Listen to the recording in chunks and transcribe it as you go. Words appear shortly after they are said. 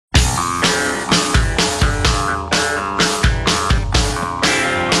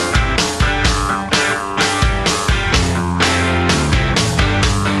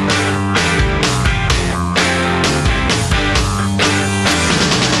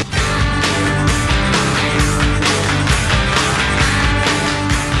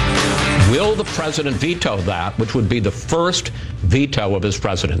will the president veto that, which would be the first veto of his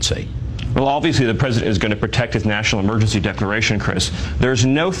presidency? Well, obviously, the president is going to protect his national emergency declaration, Chris. There's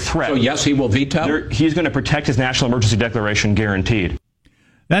no threat. So, yes, he will veto? He's going to protect his national emergency declaration, guaranteed.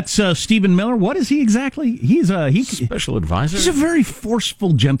 That's Stephen Miller. What is he exactly? He's special advisor. He's a very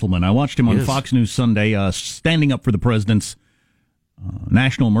forceful gentleman. I watched him on Fox News Sunday, standing up for the president's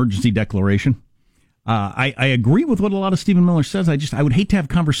national emergency declaration. I agree with what a lot of Stephen Miller says. I would hate to have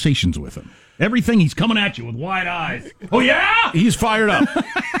conversations with him. Everything, he's coming at you with wide eyes. Oh, yeah? He's fired up.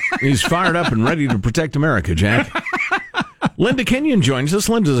 He's fired up and ready to protect America, Jack. Linda Kenyon joins us.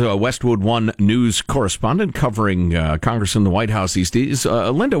 Linda's a Westwood One news correspondent covering Congress and the White House these days.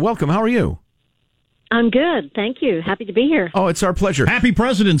 Linda, welcome. How are you? I'm good. Thank you. Happy to be here. Oh, it's our pleasure. Happy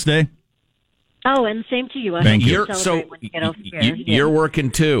President's Day. Oh, and same to you. Thank you. You're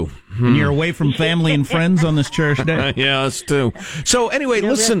working too. And you're away from family and friends on this cherished day? Yeah, us too. So anyway,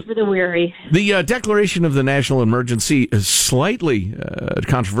 listen. Rest for the weary. The declaration of the national emergency is slightly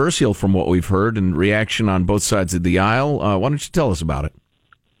controversial from what we've heard and reaction on both sides of the aisle. Why don't you tell us about it?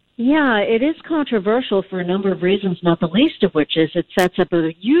 Yeah, it is controversial for a number of reasons, not the least of which is it sets up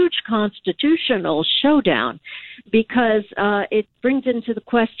a huge constitutional showdown because it brings into the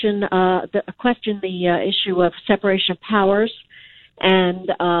question the issue of separation of powers and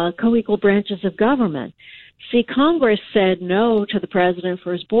co-equal branches of government. See, Congress said no to the president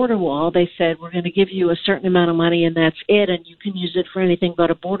for his border wall. They said, we're going to give you a certain amount of money and that's it, and you can use it for anything but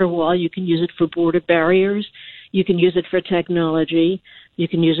a border wall. You can use it for border barriers. You can use it for technology. You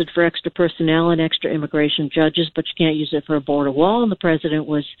can use it for extra personnel and extra immigration judges, but you can't use it for a border wall. And the president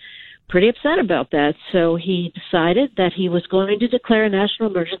was pretty upset about that. So he decided that he was going to declare a national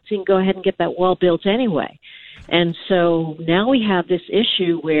emergency and go ahead and get that wall built anyway. And so now we have this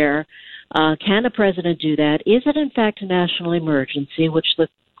issue where can a president do that? Is it, in fact, a national emergency, which the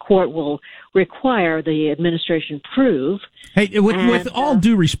court will require the administration prove? Hey, with all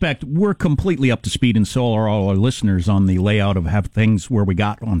due respect, we're completely up to speed, and so are all our listeners on the layout of how things where we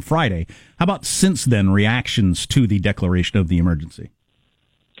got on Friday. How about since then, reactions to the declaration of the emergency?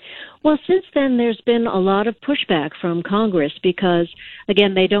 Well, since then, there's been a lot of pushback from Congress because,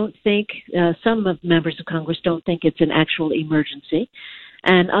 again, they don't think, some of members of Congress don't think it's an actual emergency.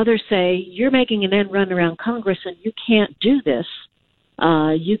 And others say, you're making an end run around Congress and you can't do this.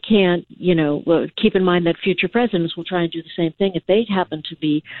 You can't, keep in mind that future presidents will try and do the same thing if they happen to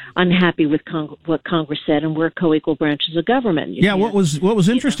be unhappy with what Congress said, and we're co-equal branches of government. What was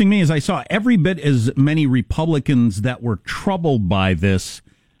interesting to me is I saw every bit as many Republicans that were troubled by this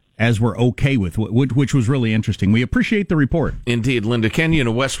as were okay with, which was really interesting. We appreciate the report. Indeed, Linda Kenyon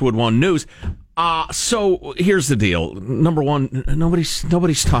of Westwood One News. So here's the deal. Number one,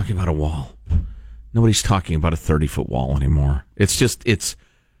 nobody's talking about a wall. Nobody's talking about a 30-foot wall anymore. It's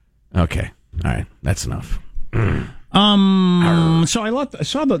okay. All right, that's enough. So I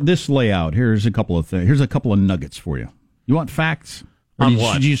saw this layout. Here's a couple of things. Here's a couple of nuggets for you. You want facts? On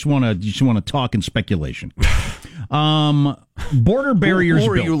what? You just want to talk in speculation. Border barriers.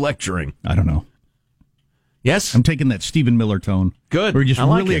 Who are built. you lecturing? I don't know. Yes, I'm taking that Stephen Miller tone. Good. We're just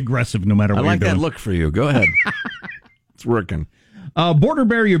like really aggressive, no matter what. I like you're doing. that look for you. Go ahead. It's working. Border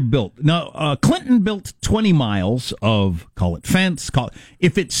barrier built. Now, Clinton built 20 miles of, call it fence.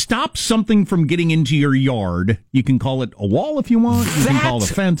 If it stops something from getting into your yard, you can call it a wall if you want. You can call it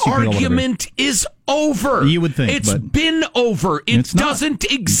a fence. Argument is over. You would think. It's been over. It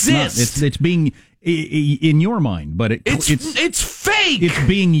doesn't exist. It's being, in your mind, but it's fake. It's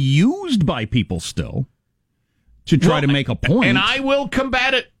being used by people still to try to make a point. And I will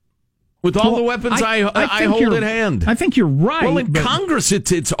combat it. With all the weapons I hold at hand. I think you're right. Well, in Congress,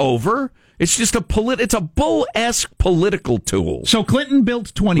 it's over. It's just it's a bull-esque political tool. So Clinton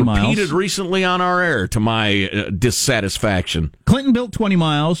built 20 miles. Repeated recently on our air to my dissatisfaction. Clinton built 20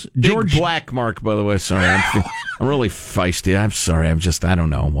 miles. George black mark, by the way. Sorry, I'm really feisty. I'm sorry. I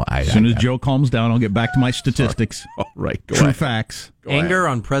don't know. As soon as Joe calms down, I'll get back to my statistics. All right. True facts. Anger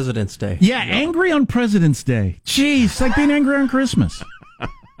on President's Day. Yeah, angry on President's Day. Jeez, it's like being angry on Christmas.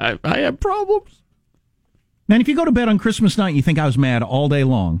 I have problems. Man, if you go to bed on Christmas night and you think I was mad all day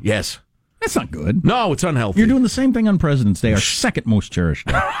long. Yes. That's not good. No, it's unhealthy. You're doing the same thing on President's Day, our second most cherished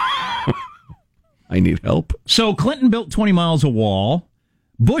day. I need help. So Clinton built 20 miles of wall.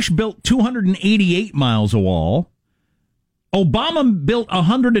 Bush built 288 miles of wall. Obama built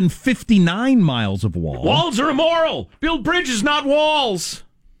 159 miles of wall. Walls are immoral. Build bridges, not walls.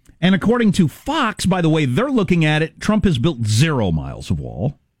 And according to Fox, by the way, they're looking at it, Trump has built 0 miles of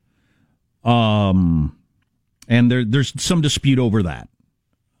wall. And there's some dispute over that.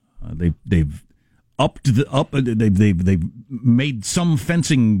 They've they've made some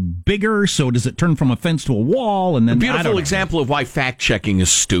fencing bigger, so does it turn from a fence to a wall? And then a beautiful example of why fact-checking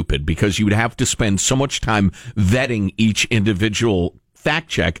is stupid, because you would have to spend so much time vetting each individual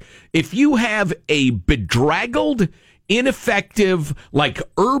fact-check. If you have a bedraggled, ineffective, like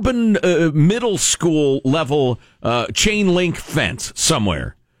urban middle school level chain link fence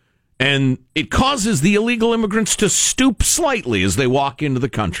somewhere, and it causes the illegal immigrants to stoop slightly as they walk into the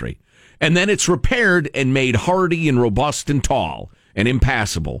country, and then it's repaired and made hardy and robust and tall and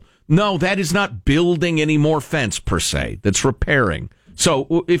impassable. No, that is not building any more fence per se. That's repairing.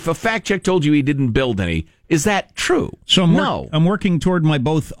 So if a fact check told you he didn't build any, is that true? So I'm working toward my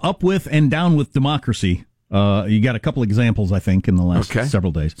both up with and down with democracy. You got a couple examples, I think, in the last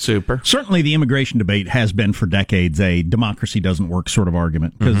several days. Super. Certainly the immigration debate has been for decades a democracy doesn't work sort of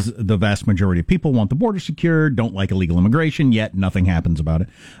argument, because the vast majority of people want the border secured, don't like illegal immigration, yet nothing happens about it.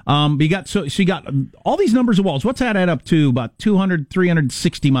 But you got all these numbers of walls. What's that add up to? About 200,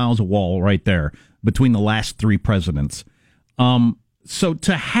 360 miles of wall right there between the last three presidents. So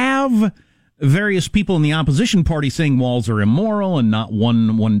to have various people in the opposition party saying walls are immoral and not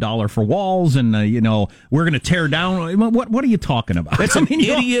 $1 for walls, and we're going to tear down. What are you talking about? That's an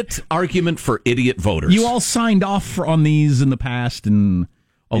idiot argument for idiot voters. You all signed off on these in the past,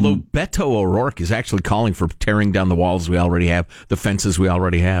 although Beto O'Rourke is actually calling for tearing down the walls we already have, the fences we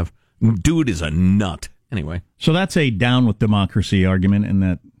already have. Dude is a nut. Anyway, so that's a down with democracy argument, and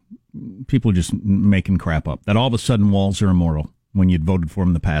that people are just making crap up. That all of a sudden walls are immoral when you'd voted for them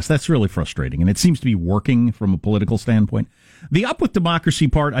in the past. That's really frustrating, and it seems to be working from a political standpoint. The up with democracy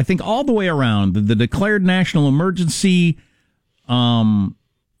part, I think all the way around, the declared national emergency, was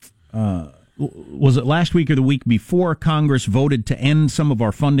it last week or the week before, Congress voted to end some of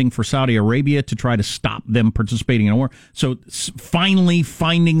our funding for Saudi Arabia to try to stop them participating in a war. So finally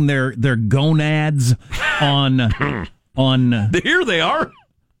finding their gonads on here they are.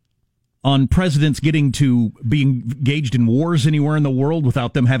 On presidents getting to be engaged in wars anywhere in the world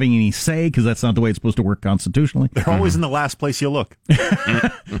without them having any say, because that's not the way it's supposed to work constitutionally. They're always in the last place you look.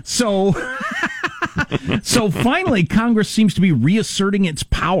 So finally, Congress seems to be reasserting its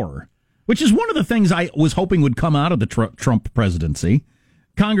power, which is one of the things I was hoping would come out of the Trump presidency.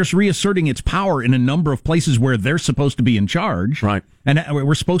 Congress reasserting its power in a number of places where they're supposed to be in charge. Right. And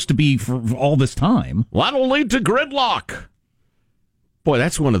we're supposed to be for all this time. That'll lead to gridlock. Boy,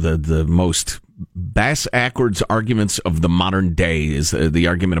 that's one of the most bass-ackwards arguments of the modern day, is the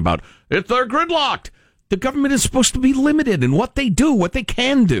argument about, if they're gridlocked, the government is supposed to be limited in what they do, what they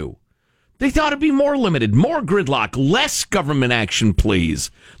can do. They ought to be more limited, more gridlock, less government action, please.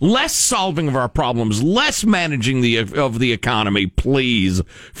 Less solving of our problems, less managing of the economy, please.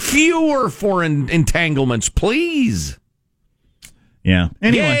 Fewer foreign entanglements, please. Yeah.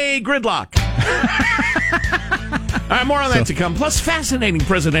 Anyway. Yay, gridlock. All right, more on that to come. Plus, fascinating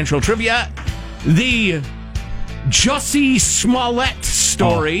presidential trivia. The Jussie Smollett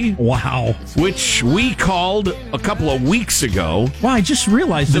story. Oh, wow. Which we called a couple of weeks ago. Wow, I just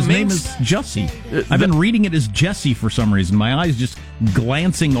realized his name is Jussie. I've been reading it as Jesse for some reason. My eyes just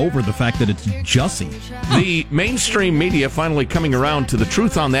glancing over the fact that it's Jussie. The mainstream media finally coming around to the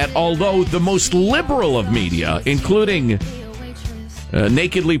truth on that, although the most liberal of media, including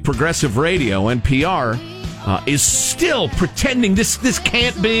Nakedly Progressive Radio, NPR, is still pretending this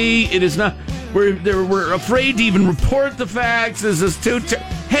can't be. It is not. We're afraid to even report the facts. This is too.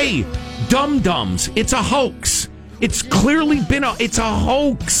 Hey, dum-dums! It's a hoax. It's clearly been it's a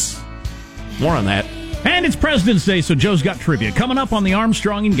hoax. More on that. And it's President's Day, so Joe's got trivia coming up on the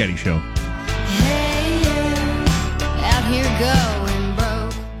Armstrong and Getty Show. Hey, out here going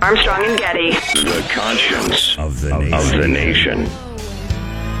broke. Armstrong and Getty, the conscience of the nation.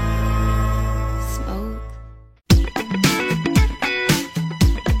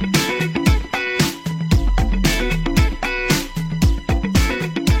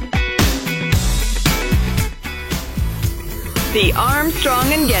 The Armstrong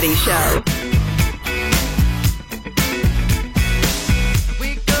and Getty Show.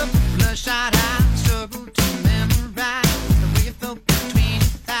 Wake up, bloodshot eyes, struggle to memorize the way you felt between your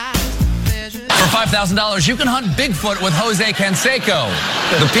thighs. For $5,000, you can hunt Bigfoot with Jose Canseco.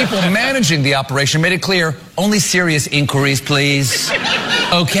 The people managing the operation made it clear, only serious inquiries, please.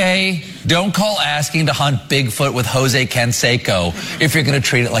 Okay? Don't call asking to hunt Bigfoot with Jose Canseco if you're going to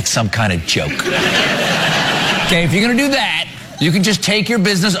treat it like some kind of joke. Okay, if you're going to do that, You can just take your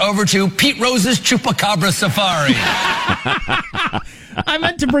business over to Pete Rose's Chupacabra Safari. I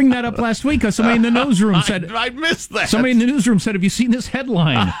meant to bring that up last week because somebody in the newsroom said... I missed that. Somebody in the newsroom said, have you seen this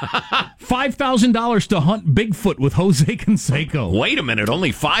headline? $5,000 to hunt Bigfoot with Jose Canseco. Wait a minute,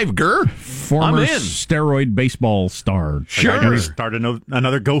 only $5, Former I'm in. steroid baseball star. Sure. I gotta start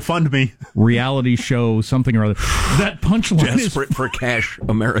another GoFundMe. Reality show, something or other. That punchline is... Desperate for cash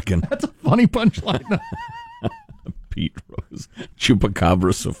American. That's a funny punchline. Pete Rose,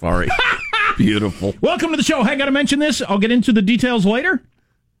 Chupacabra Safari. Beautiful. Welcome to the show. Hey, I got to mention this. I'll get into the details later.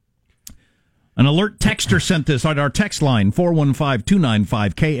 An alert texter sent this on our text line,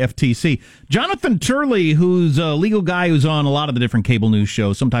 415-295-KFTC. Jonathan Turley, who's a legal guy who's on a lot of the different cable news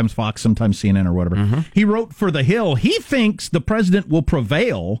shows, sometimes Fox, sometimes CNN or whatever. He wrote for The Hill. He thinks the president will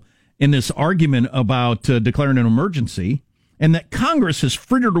prevail in this argument about declaring an emergency and that Congress has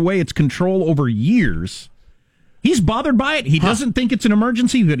frittered away its control over years. He's bothered by it. He doesn't think it's an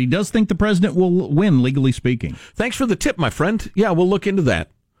emergency, but he does think the president will win, legally speaking. Thanks for the tip, my friend. Yeah, we'll look into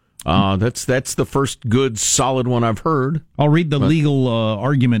that. That's the first good, solid one I've heard. I'll read the legal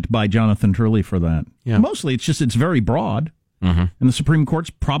argument by Jonathan Turley for that. Yeah. Mostly, it's very broad, and the Supreme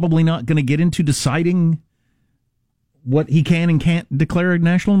Court's probably not going to get into deciding what he can and can't declare a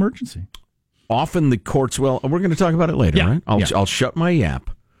national emergency. Often the courts, well, we're going to talk about it later, right? I'll shut my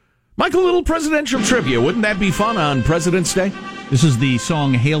yap. Michael, a little presidential trivia. Wouldn't that be fun on President's Day? This is the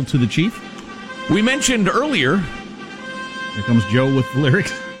song Hail to the Chief. We mentioned earlier. Here comes Joe with the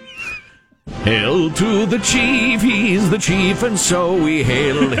lyrics. Hail to the chief, he's the chief, and so we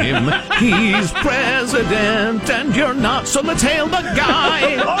hail him. He's president, and you're not, so let's hail the guy.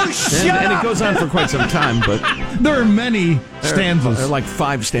 And it goes on for quite some time, but... There are many stanzas. There are like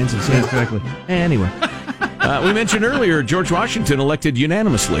 5 stanzas. Yeah, exactly. Anyway. We mentioned earlier George Washington elected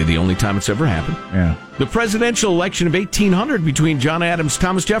unanimously, the only time it's ever happened. Yeah. The presidential election of 1800 between John Adams and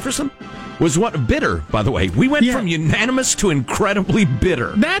Thomas Jefferson was bitter, by the way. We went from unanimous to incredibly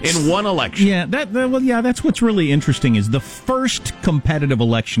bitter in one election. Yeah, that's what's really interesting is the first competitive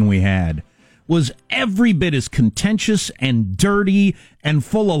election we had was every bit as contentious and dirty and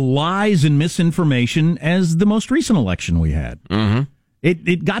full of lies and misinformation as the most recent election we had. Mm-hmm.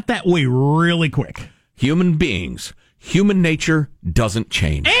 It got that way really quick. Human beings, human nature doesn't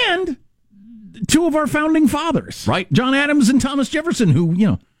change. And 2 of our founding fathers. Right. John Adams and Thomas Jefferson,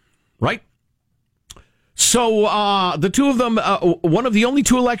 who, Right. So the 2 of them, one of the only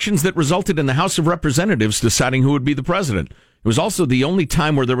 2 elections that resulted in the House of Representatives deciding who would be the president. It was also the only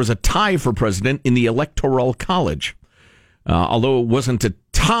time where there was a tie for president in the Electoral College. Although it wasn't a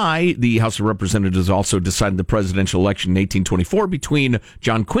tie, the House of Representatives also decided the presidential election in 1824 between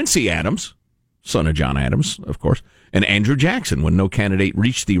John Quincy Adams, son of John Adams, of course, and Andrew Jackson, when no candidate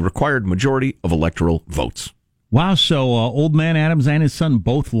reached the required majority of electoral votes. Wow, so old man Adams and his son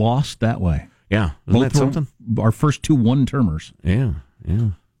both lost that way. Yeah, isn't that something? Our first 2 one-termers. Yeah.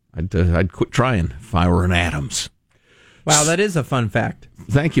 I'd quit trying if I were an Adams. Wow, that is a fun fact.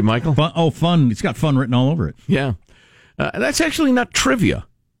 Thank you, Michael. Fun. It's got fun written all over it. Yeah. That's actually not trivia.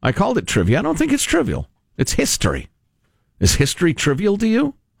 I called it trivia. I don't think it's trivial. It's history. Is history trivial to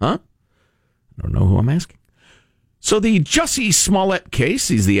you? Huh? I don't know who I'm asking. So the Jussie Smollett case,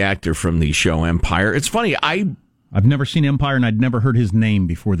 he's the actor from the show Empire. It's funny, I've never seen Empire, and I'd never heard his name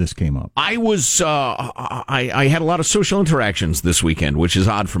before this came up. I was, I had a lot of social interactions this weekend, which is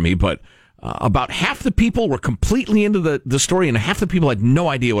odd for me, but about half the people were completely into the story, and half the people had no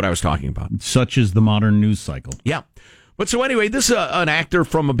idea what I was talking about. Such is the modern news cycle. Yeah. But so anyway, this is an actor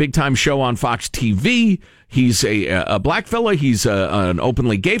from a big-time show on Fox TV. He's a black fella. He's an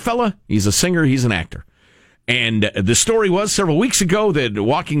openly gay fella. He's a singer. He's an actor. And the story was several weeks ago that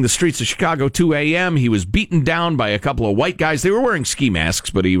walking the streets of Chicago 2 a.m., he was beaten down by a couple of white guys. They were wearing ski masks,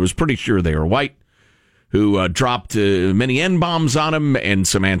 but he was pretty sure they were white, who dropped many N-bombs on him and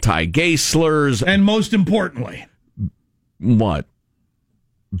some anti-gay slurs. And most importantly... What?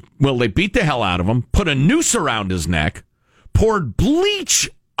 Well, they beat the hell out of him, put a noose around his neck, poured bleach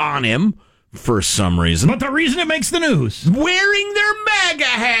on him for some reason. But the reason it makes the news. Wearing their MAGA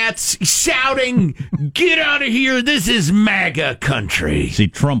hats, shouting, "Get out of here, this is MAGA country." See,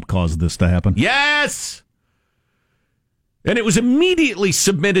 Trump caused this to happen. Yes! And it was immediately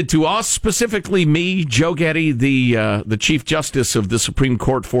submitted to us, specifically me, Joe Getty, the Chief Justice of the Supreme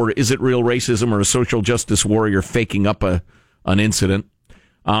Court, for is it real racism or a social justice warrior faking up an incident?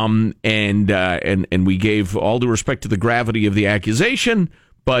 And we gave all due respect to the gravity of the accusation,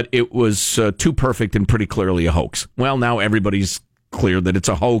 but it was too perfect and pretty clearly a hoax. Well, now everybody's clear that it's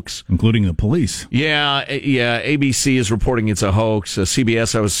a hoax. Including the police. Yeah, ABC is reporting it's a hoax.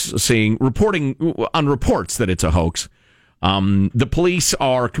 CBS, I was seeing, reporting on reports that it's a hoax. The police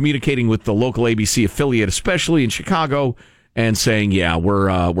are communicating with the local ABC affiliate, especially in Chicago, and saying, yeah,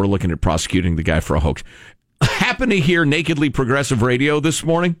 we're looking at prosecuting the guy for a hoax. Happened to hear Nakedly Progressive Radio this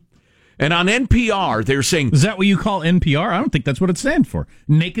morning, and on NPR, they're saying... Is that what you call NPR? I don't think that's what it stands for.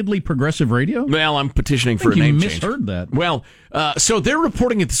 Nakedly Progressive Radio? Well, I'm petitioning for a name change. You misheard that. Well, so they're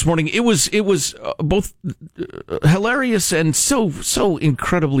reporting it this morning. It was both hilarious and so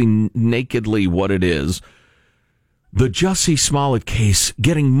incredibly nakedly what it is. The Jussie Smollett case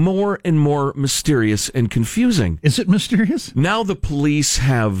getting more and more mysterious and confusing. Is it mysterious? Now the police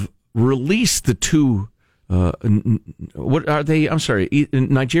have released the two... what are they? I'm sorry,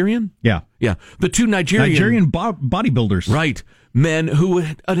 Nigerian? Yeah. The two Nigerian bodybuilders, right? Men who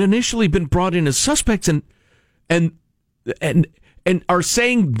had initially been brought in as suspects and are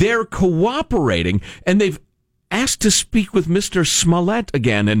saying they're cooperating, and they've asked to speak with Mr. Smollett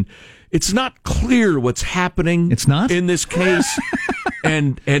again, and it's not clear what's happening. It's not in this case,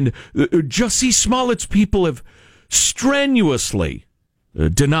 and Jussie Smollett's people have strenuously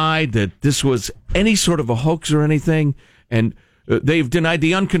denied that this was any sort of a hoax or anything, and they've denied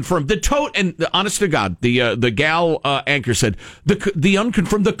the unconfirmed. Honest to God, the gal anchor said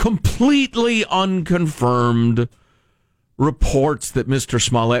the completely unconfirmed reports that Mr.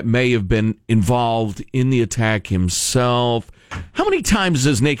 Smollett may have been involved in the attack himself. How many times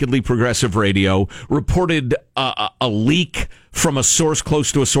has Nakedly Progressive Radio reported a leak from a source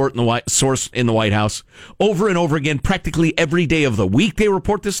close to a source in the White House? Over and over again, practically every day of the week they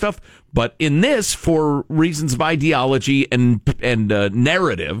report this stuff. But in this, for reasons of ideology and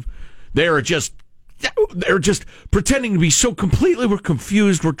narrative, they're just pretending to be so completely, we're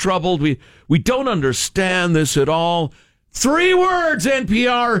confused, we're troubled, we don't understand this at all. 3 words,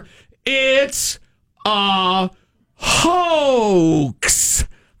 NPR, it's a hoax.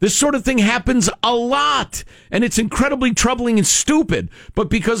 This sort of thing happens a lot, and it's incredibly troubling and stupid. But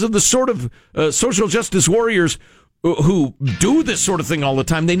because of the sort of social justice warriors who do this sort of thing all the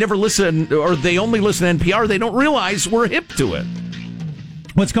time, they never listen, or they only listen to NPR. They don't realize we're hip to it.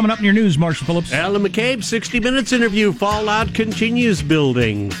 What's coming up in your news, Marshall Phillips? Alan McCabe, 60 Minutes interview. Fallout continues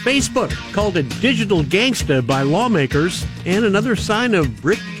building. Facebook called it digital gangsta by lawmakers, and another sign of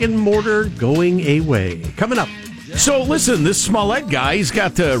brick and mortar going away. Coming up. So listen, this Smollett guy, he's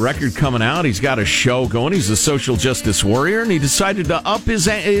got a record coming out. He's got a show going. He's a social justice warrior, and he decided to up his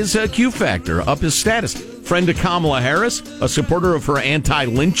Q factor, up his status. Friend of Kamala Harris, a supporter of her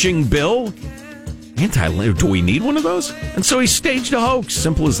anti-lynching bill. Do we need one of those? And so he staged a hoax.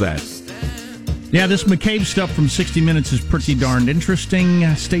 Simple as that. Yeah, this McCabe stuff from 60 Minutes is pretty darned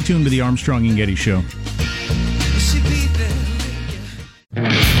interesting. Stay tuned to the Armstrong and Getty Show.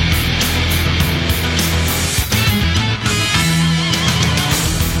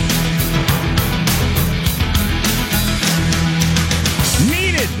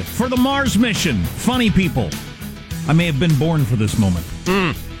 Needed for the Mars mission. Funny people. I may have been born for this moment.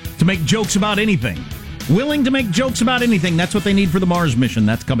 To make jokes about anything. Willing to make jokes about anything. That's what they need for the Mars mission.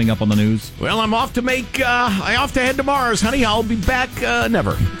 That's coming up on the news. Well, I'm off to head to Mars, honey. I'll be back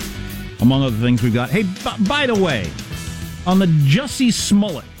never. Among other things we've got. Hey, by the way, on the Jussie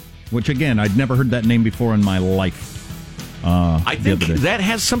Smollett, which again, I'd never heard that name before in my life. I think that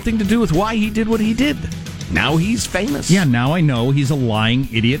has something to do with why he did what he did. Now he's famous. Yeah, now I know he's a lying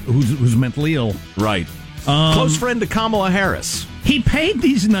idiot who's mentally ill. Right. Close friend to Kamala Harris. He paid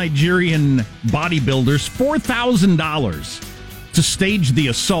these Nigerian bodybuilders $4,000 to stage the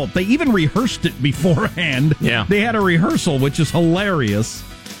assault. They even rehearsed it beforehand. Yeah. They had a rehearsal, which is hilarious.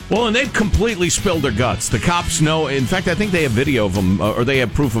 Well, and they've completely spilled their guts. The cops know. In fact, I think they have video of them, or they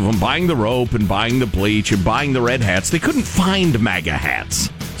have proof of them buying the rope and buying the bleach and buying the red hats. They couldn't find MAGA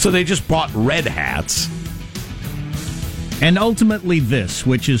hats, so they just bought red hats. And ultimately this,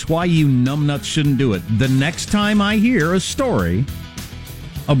 which is why you numbnuts shouldn't do it. The next time I hear a story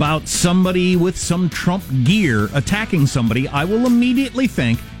about somebody with some Trump gear attacking somebody, I will immediately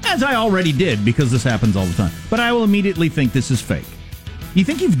think, as I already did because this happens all the time, but I will immediately think this is fake. You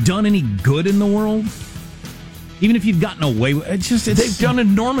think you've done any good in the world? Even if you've gotten away with it, they've done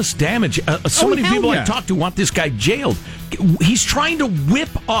enormous damage. So many people yeah. I talked to want this guy jailed. He's trying to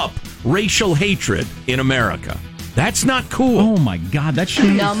whip up racial hatred in America. That's not cool. Oh, my God. That should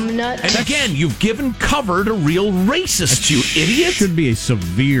be... And again, you've given cover to real racists, you idiot. Should be a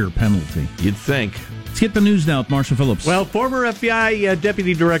severe penalty. You'd think. Let's get the news now with Marshall Phillips. Well, former FBI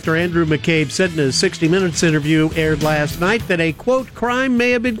Deputy Director Andrew McCabe said in a 60 Minutes interview aired last night that a, quote, crime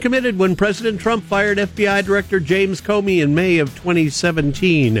may have been committed when President Trump fired FBI Director James Comey in May of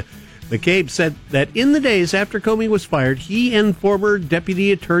 2017. McCabe said that in the days after Comey was fired, he and former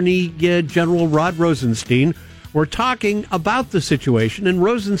Deputy Attorney General Rod Rosenstein were talking about the situation, and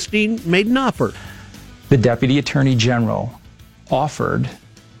Rosenstein made an offer. The Deputy Attorney General offered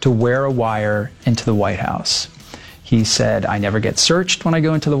to wear a wire into the White House. He said, I never get searched when I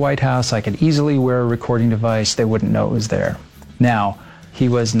go into the White House. I could easily wear a recording device. They wouldn't know it was there. Now, he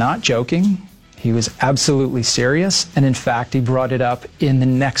was not joking. He was absolutely serious. And in fact, he brought it up in the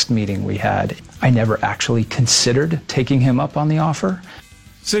next meeting we had. I never actually considered taking him up on the offer.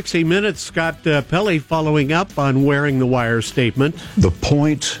 60 Minutes, Scott Pelley following up on wearing the wire statement. The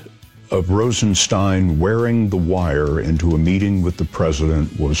point of Rosenstein wearing the wire into a meeting with the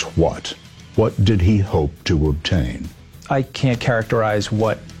president was what? What did he hope to obtain? I can't characterize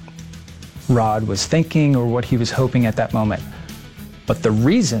what Rod was thinking or what he was hoping at that moment. But the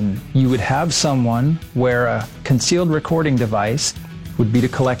reason you would have someone wear a concealed recording device would be to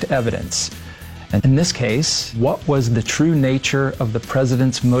collect evidence. And in this case, what was the true nature of the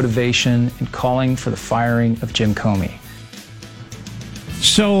president's motivation in calling for the firing of Jim Comey?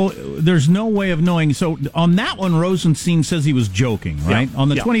 So there's no way of knowing. So on that one, Rosenstein says he was joking, right? Yeah. On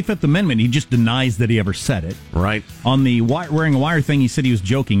the Yeah. 25th Amendment, he just denies that he ever said it. Right. On the wearing a wire thing, he said he was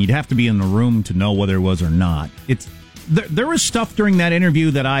joking. You'd have to be in the room to know whether it was or not. There was stuff during that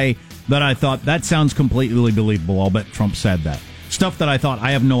interview that I thought, that sounds completely believable. I'll bet Trump said that. Stuff that I thought,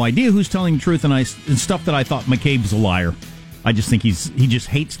 I have no idea who's telling the truth, and stuff that I thought McCabe's a liar. I just think he just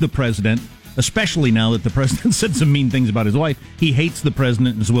hates the president. Especially now that the president said some mean things about his wife. He hates the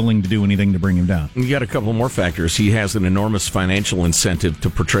president and is willing to do anything to bring him down. You got a couple more factors. He has an enormous financial incentive to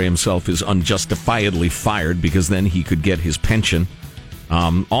portray himself as unjustifiably fired because then he could get his pension.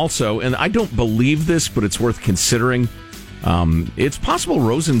 Also, and I don't believe this, but it's worth considering, it's possible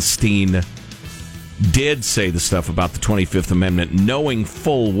Rosenstein did say the stuff about the 25th Amendment knowing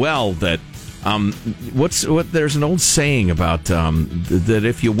full well that there's an old saying about that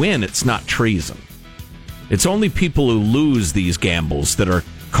if you win, it's not treason. It's only people who lose these gambles that are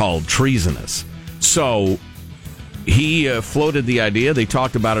called treasonous. So he floated the idea. They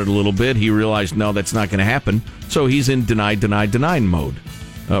talked about it a little bit. He realized, no, that's not going to happen. So he's in deny mode.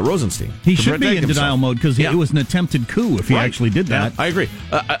 Rosenstein. He should be in denial mode because it was an attempted coup if he actually did that. Yeah, I agree.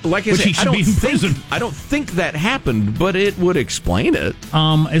 Like I Which said, he should be in prison. I don't think that happened, but it would explain it.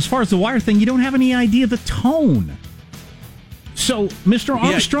 As far as the wire thing, you don't have any idea the tone. So Mr.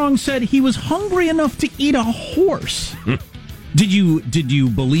 Armstrong said he was hungry enough to eat a horse. Did you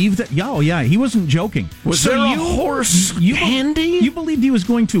believe that? Yeah, he wasn't joking. Was there a horse handy? You believed he was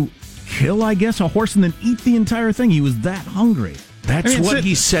going to kill, I guess, a horse and then eat the entire thing. He was that hungry. That's what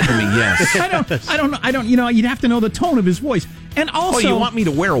he said to me, yes. I don't, you'd have to know the tone of his voice. And also... you want me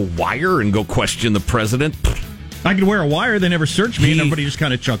to wear a wire and go question the president? I could wear a wire, they never search me, and everybody just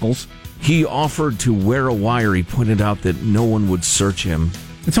kind of chuckles. He offered to wear a wire. He pointed out that no one would search him.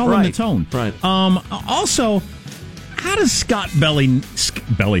 It's all in the tone. Right. Also, how does Scott Pelley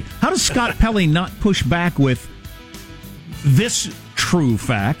not push back with this true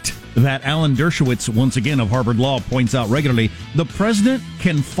fact that Alan Dershowitz, once again of Harvard Law, points out regularly? The president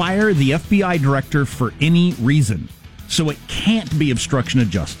can fire the FBI director for any reason, so it can't be obstruction of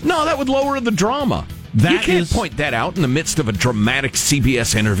justice. No, that would lower the drama. You can't point that out in the midst of a dramatic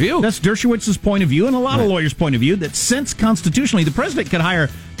CBS interview. That's Dershowitz's point of view and a lot of lawyers' point of view, that since constitutionally the president could hire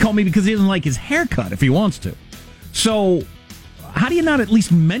Comey because he doesn't like his haircut if he wants to. So how do you not at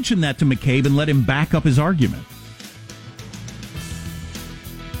least mention that to McCabe and let him back up his argument?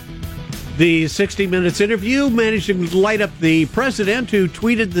 The 60 Minutes interview managed to light up the president, who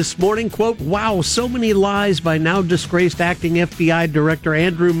tweeted this morning, quote, "Wow, so many lies by now disgraced acting FBI Director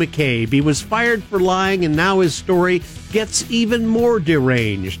Andrew McCabe. He was fired for lying, and now his story gets even more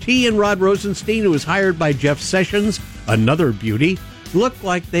deranged. He and Rod Rosenstein, who was hired by Jeff Sessions, another beauty, looked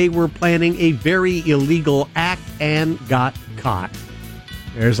like they were planning a very illegal act and got caught."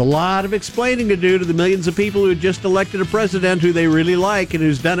 There's a lot of explaining to do to the millions of people who just elected a president who they really like and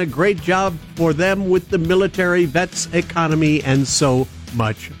who's done a great job for them with the military, vets, economy, and so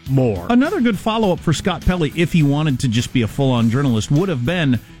much more. Another good follow-up for Scott Pelley, if he wanted to just be a full-on journalist, would have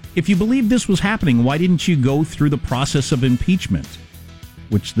been, if you believed this was happening, why didn't you go through the process of impeachment?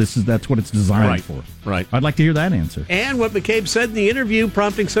 That's what it's designed for. Right. I'd like to hear that answer. And what McCabe said in the interview,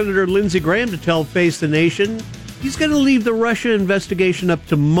 prompting Senator Lindsey Graham to tell Face the Nation, he's going to leave the Russia investigation up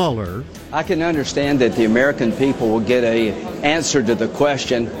to Mueller. I can understand that the American people will get an answer to the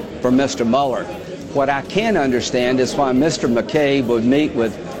question from Mr. Mueller. What I can understand is why Mr. McCabe would meet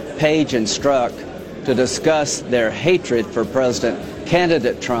with Page and Strzok to discuss their hatred for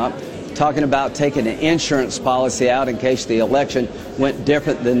candidate Trump, talking about taking an insurance policy out in case the election went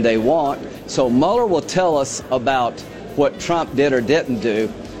different than they want. So Mueller will tell us about what Trump did or didn't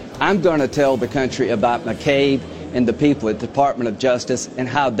do. I'm going to tell the country about McCabe and the people at the Department of Justice and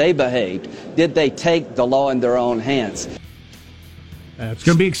how they behaved. Did they take the law in their own hands? It's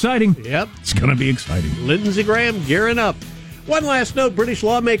going to be exciting. Yep. It's going to be exciting. Lindsey Graham gearing up. One last note, British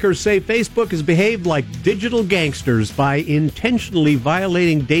lawmakers say Facebook has behaved like digital gangsters by intentionally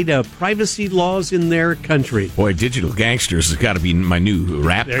violating data privacy laws in their country. Boy, digital gangsters has got to be my new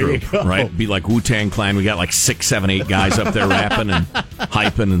rap There you group, go. right? Be like Wu-Tang Clan. We got like 6, 7, 8 guys up there rapping and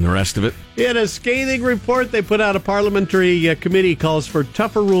hyping and the rest of it. In a scathing report they put out, a parliamentary committee calls for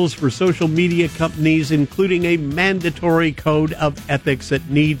tougher rules for social media companies, including a mandatory code of ethics that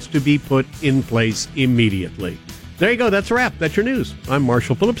needs to be put in place immediately. There you go. That's a wrap. That's your news. I'm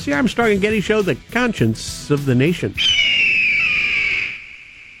Marshall Phillips, the Armstrong and Getty Show, the conscience of the nation.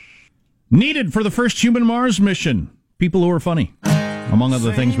 Needed for the first human Mars mission. People who are funny. Among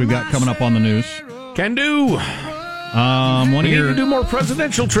other things we've got coming up on the news. Can do. One We of need your... to do more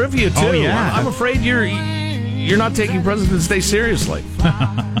presidential trivia, too. Oh, yeah. I'm afraid you're not taking President's Day seriously.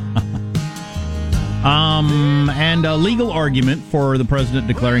 And a legal argument for the president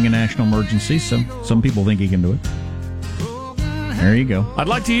declaring a national emergency. So some people think he can do it. There you go. I'd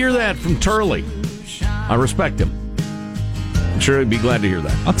like to hear that from Turley. I respect him. I'm sure he'd be glad to hear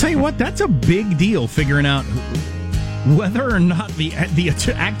that. I'll tell you what, that's a big deal, figuring out whether or not the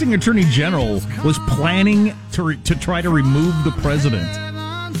acting attorney general was planning to try to remove the president.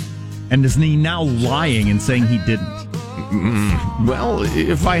 And is he now lying and saying he didn't? Well,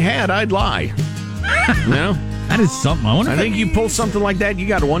 if I had, I'd lie. No? That is something. I think you pull something like that, you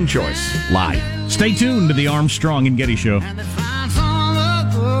got one choice. Lie. Stay tuned to the Armstrong and Getty Show.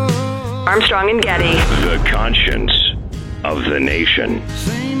 Armstrong and Getty. The conscience of the nation.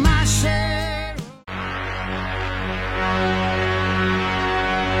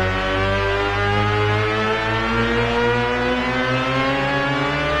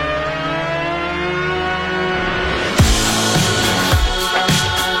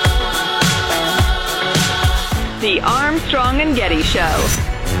 The Armstrong and Getty Show.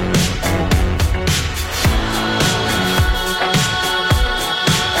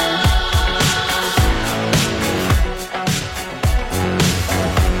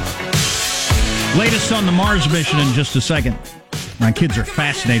 Latest on the Mars mission in just a second. My kids are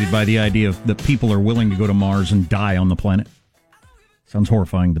fascinated by the idea that people are willing to go to Mars and die on the planet. Sounds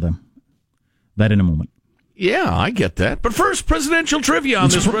horrifying to them. That in a moment. Yeah, I get that. But first, presidential trivia on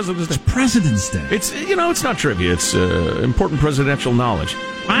this President's Day. It's President's Day. It's, it's not trivia. It's important presidential knowledge.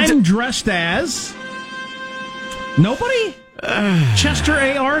 I'm dressed as... Nobody? Chester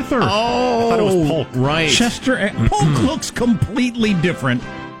A. Arthur. Oh, I thought it was Polk. Right. Chester A. Polk looks completely different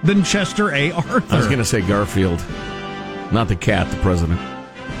than Chester A. Arthur. I was going to say Garfield. Not the cat, the president.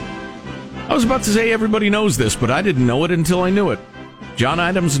 I was about to say everybody knows this, but I didn't know it until I knew it. John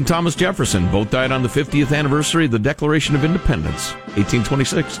Adams and Thomas Jefferson both died on the 50th anniversary of the Declaration of Independence,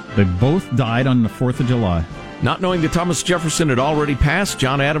 1826. They both died on the 4th of July. Not knowing that Thomas Jefferson had already passed,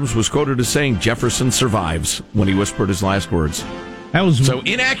 John Adams was quoted as saying, "Jefferson survives," when he whispered his last words. That was so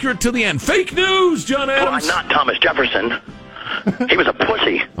inaccurate to the end. Fake news, John Adams. Well, I'm not Thomas Jefferson. He was a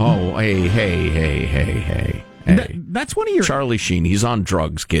pussy. Oh, hey. That's one of your... Charlie Sheen. He's on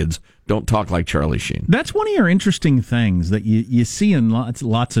drugs, kids. Don't talk like Charlie Sheen. That's one of your interesting things that you see in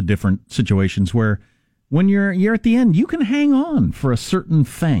lots of different situations where when you're at the end, you can hang on for a certain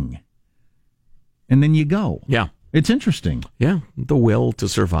thing. And then you go. Yeah. It's interesting. Yeah. The will to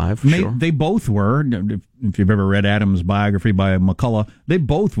survive. Sure. They both were, if you've ever read Adams' biography by McCullough, they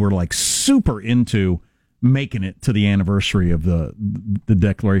both were like super into making it to the anniversary of the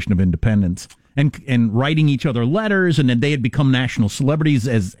Declaration of Independence and writing each other letters, and then they had become national celebrities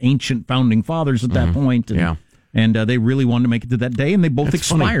as ancient founding fathers at that point. And, and they really wanted to make it to that day, and they both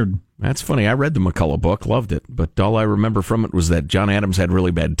expired. Funny. That's funny. I read the McCullough book, loved it, but all I remember from it was that John Adams had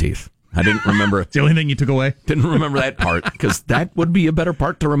really bad teeth. I didn't remember. It's the only thing you took away? Didn't remember that part, because that would be a better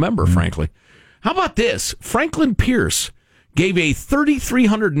part to remember, frankly. How about this? Franklin Pierce gave a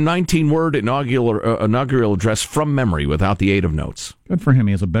 3,319-word inaugural address from memory without the aid of notes. Good for him.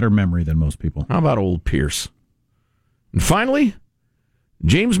 He has a better memory than most people. How about old Pierce? And finally,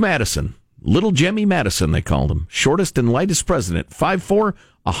 James Madison. Little Jemmy Madison, they called him. Shortest and lightest president. 5'4",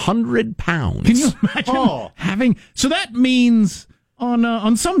 100 pounds. Can you imagine having... So that means...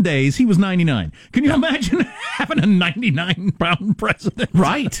 On some days, he was 99. Can you imagine having a 99-pound president?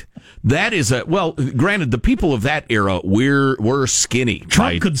 Right. That is granted, the people of that era were skinny.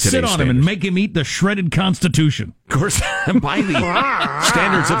 Trump could sit on him and make him eat the shredded Constitution. Of course, by the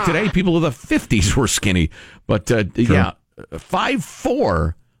standards of today, people of the 50s were skinny. But,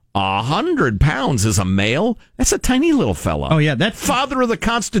 5'4", 100 pounds as a male? That's a tiny little fella. Oh, yeah. That father of the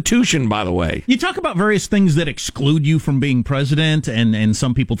Constitution, by the way. You talk about various things that exclude you from being president, and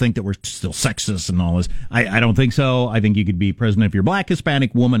some people think that we're still sexist and all this. I don't think so. I think you could be president if you're black,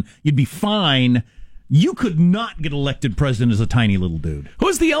 Hispanic, woman. You'd be fine. You could not get elected president as a tiny little dude.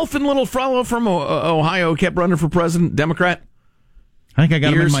 Who's the elfin little fellow from Ohio who kept running for president, Democrat? I think I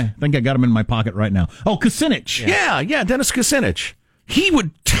got him in my pocket right now. Oh, Kucinich. Yeah, Dennis Kucinich. He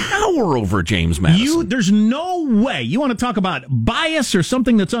would tower over James Madison. There's no way. You want to talk about bias or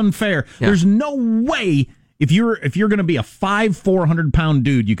something that's unfair? Yeah. There's no way if you're going to be a 5'4", 100-pound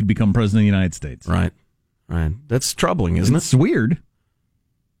dude, you could become president of the United States. Right. That's troubling, isn't it? It's weird.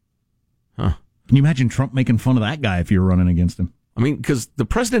 Huh? Can you imagine Trump making fun of that guy if you were running against him? I mean, because the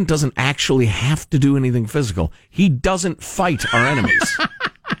president doesn't actually have to do anything physical. He doesn't fight our enemies.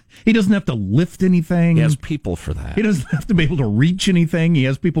 He doesn't have to lift anything. He has people for that. He doesn't have to be able to reach anything. He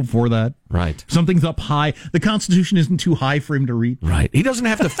has people for that. Right. Something's up high. The Constitution isn't too high for him to reach. Right. He doesn't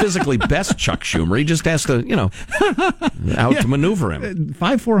have to physically best Chuck Schumer. He just has to, to maneuver him.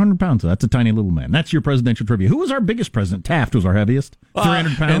 5'4", 100 pounds. That's a tiny little man. That's your presidential trivia. Who was our biggest president? Taft was our heaviest.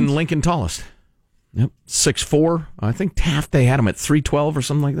 300 pounds. And Lincoln tallest. Yep. 6'4". I think Taft, they had him at 312 or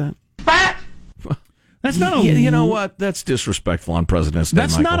something like that. That's not you know what? That's disrespectful on President's Day,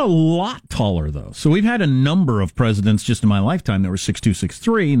 That's Michael. not a lot taller, though. So we've had a number of presidents just in my lifetime that were 6'2",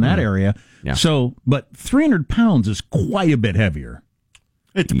 6'3" in that area. Yeah. So, but 300 pounds is quite a bit heavier.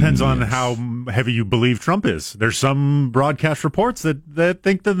 It depends on how heavy you believe Trump is. There's some broadcast reports that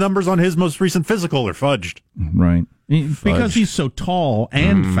think the numbers on his most recent physical are fudged. Right. Because he's so tall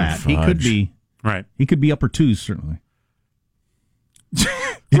and fat, fudge. He could be right. He could be upper twos, certainly.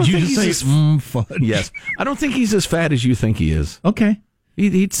 Did you just say fudge? Yes. I don't think he's as fat as you think he is. Okay.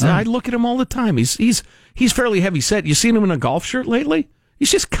 I look at him all the time. He's fairly heavy set. You seen him in a golf shirt lately?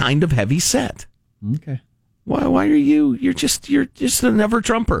 He's just kind of heavy set. Okay. Why are you? You're just a never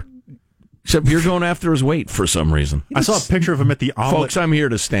Trumper. Except you're going after his weight for some reason. I saw a picture of him at the omelet. Folks, I'm here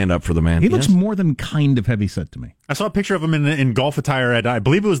to stand up for the man. He looks more than kind of heavy set to me. I saw a picture of him in golf attire at, I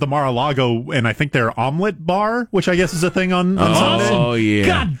believe it was the Mar-a-Lago, and I think their omelet bar, which I guess is a thing on Sunday. Oh, yeah.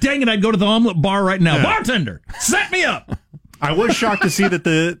 God dang it, I'd go to the omelet bar right now. Yeah. Bartender, set me up. I was shocked to see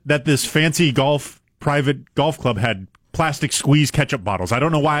that this fancy private golf club had plastic squeeze ketchup bottles. I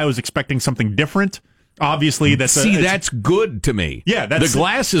don't know why I was expecting something different. Obviously, that's good to me. Yeah, the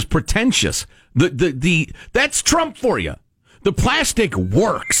glass is pretentious. That's Trump for you. The plastic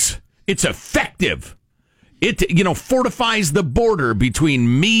works. It's effective. It fortifies the border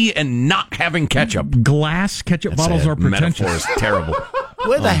between me and not having ketchup. Glass ketchup bottles are pretentious. Metaphor is terrible.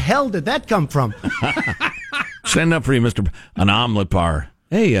 Where the hell did that come from? Stand up for you, Mr. An omelet bar.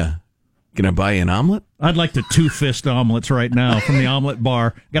 Hey, can I buy you an omelet? I'd like to two-fist omelets right now from the omelet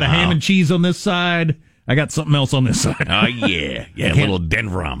bar. Got a ham and cheese on this side. I got something else on this side. Oh, yeah. Yeah, a little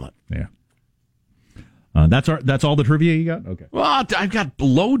Denver omelet. Yeah. That's all the trivia you got? Okay. Well, I've got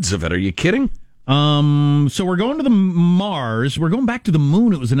loads of it. Are you kidding? So we're going to the Mars. We're going back to the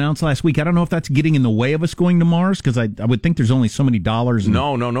moon. It was announced last week. I don't know if that's getting in the way of us going to Mars, because I would think there's only so many dollars.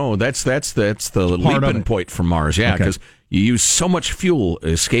 No. That's the leaping point from Mars. Yeah, because you use so much fuel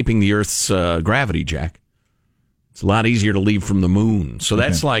escaping the Earth's gravity, Jack. It's a lot easier to leave from the moon. So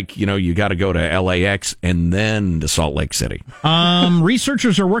that's like, you got to go to LAX and then to Salt Lake City.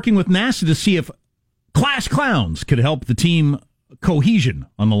 Researchers are working with NASA to see if class clowns could help the team cohesion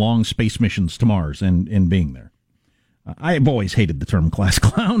on the long space missions to Mars and being there. I've always hated the term class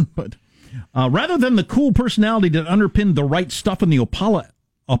clown, but rather than the cool personality that underpinned the right stuff in the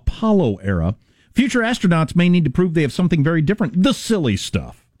Apollo era, future astronauts may need to prove they have something very different, the silly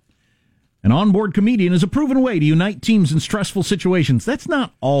stuff. An onboard comedian is a proven way to unite teams in stressful situations. That's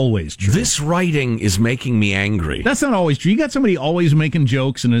not always true. This writing is making me angry. That's not always true. You got somebody always making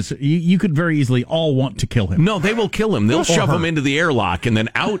jokes, and you could very easily all want to kill him. No, they will kill him. They'll shove him into the airlock and then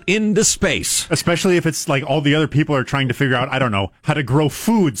out into space. Especially if it's like all the other people are trying to figure out, I don't know, how to grow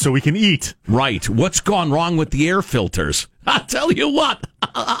food so we can eat. Right. What's gone wrong with the air filters? I'll tell you what.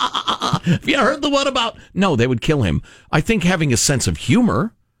 Have you heard the one about... No, they would kill him. I think having a sense of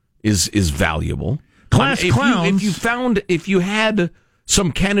humor is valuable. Class clowns. If you had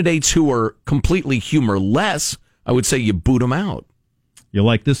some candidates who are completely humorless, I would say you boot them out. You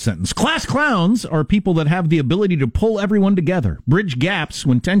like this sentence. Class clowns are people that have the ability to pull everyone together, bridge gaps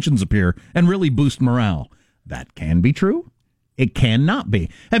when tensions appear, and really boost morale. That can be true. It cannot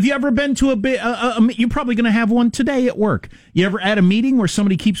be. Have you ever been to you're probably going to have one today at work. You ever at a meeting where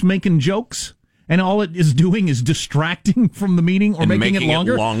somebody keeps making jokes? and all it is doing is distracting from the meeting or And making it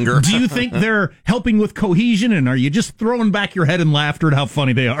longer? Do you think they're helping with cohesion, and are you just throwing back your head in laughter at how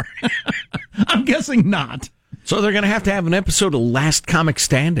funny they are? I'm guessing not. So they're going to have an episode of Last Comic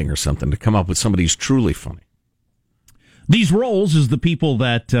Standing or something to come up with somebody who's truly funny. These roles, as the people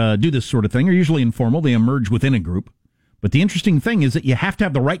that do this sort of thing, are usually informal. They emerge within a group. But the interesting thing is that you have to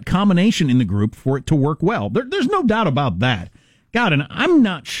have the right combination in the group for it to work well. There's no doubt about that. God, and I'm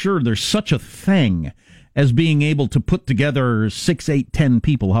not sure there's such a thing as being able to put together 6, 8, 10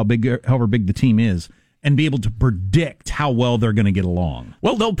 people, however big the team is, and be able to predict how well they're going to get along.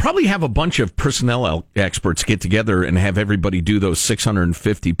 Well, they'll probably have a bunch of personnel experts get together and have everybody do those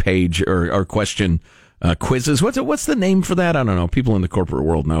 650-page or question quizzes. What's the name for that? I don't know. People in the corporate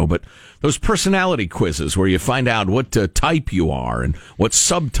world know, but those personality quizzes where you find out what type you are and what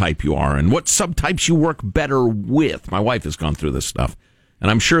subtype you are and what subtypes you work better with. My wife has gone through this stuff, and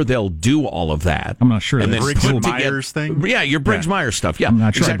I'm sure they'll do all of that. I'm not sure. And that's then Briggs-Myers thing? Yeah, your Briggs-Myers stuff. Yeah, I'm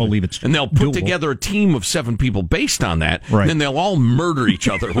not sure exactly. I believe it's And they'll put doable. together a team of 7 people based on that, Right. and then they'll all murder each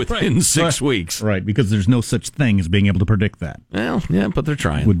other within 6 weeks. Right, because there's no such thing as being able to predict that. Well, yeah, but they're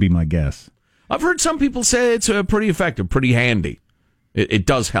trying. Would be my guess. I've heard some people say it's pretty effective, pretty handy. It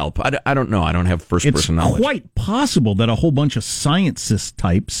does help. I don't know. I don't have first-person knowledge. It's quite possible that a whole bunch of scientist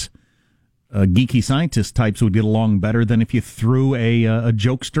types, geeky scientist types, would get along better than if you threw a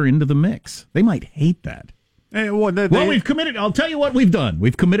jokester into the mix. They might hate that. Hey, Well, we've committed. I'll tell you what we've done.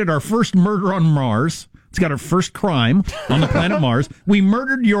 We've committed our first murder on Mars. It's got our first crime on the planet Mars. We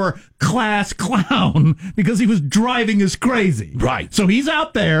murdered your class clown because he was driving us crazy. Right. So he's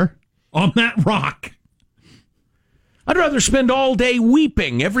out there on that rock. I'd rather spend all day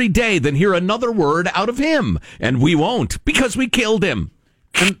weeping every day than hear another word out of him. And we won't, because we killed him.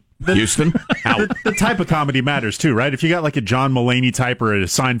 Houston, out. The type of comedy matters too, right? If you got like a John Mulaney type or a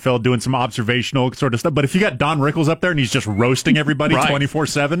Seinfeld doing some observational sort of stuff, but if you got Don Rickles up there and he's just roasting everybody Right.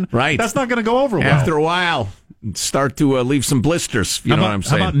 24/7, Right. that's not going to go over well. After a while, start to leave some blisters. You know what I'm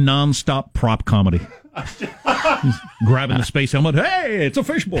saying? How about nonstop prop comedy? He's grabbing the space helmet. Hey, it's a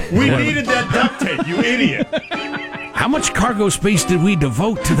fishbowl. We needed that duct tape, you idiot. How much cargo space did we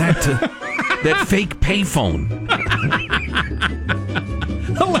devote to that fake payphone?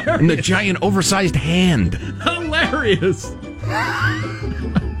 Hilarious. And the giant oversized hand. Hilarious.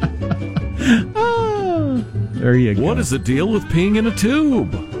 There you go. What is the deal with peeing in a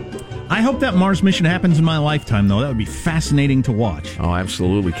tube? I hope that Mars mission happens in my lifetime, though. That would be fascinating to watch. Oh,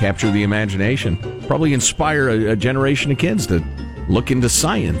 absolutely. Capture the imagination. Probably inspire a generation of kids to look into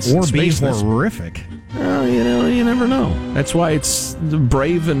science. Or and be space. horrific. Well, you never know. That's why it's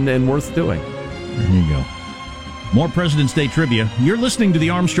brave and worth doing. There you go. More President's Day trivia. You're listening to the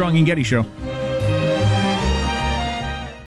Armstrong and Getty Show.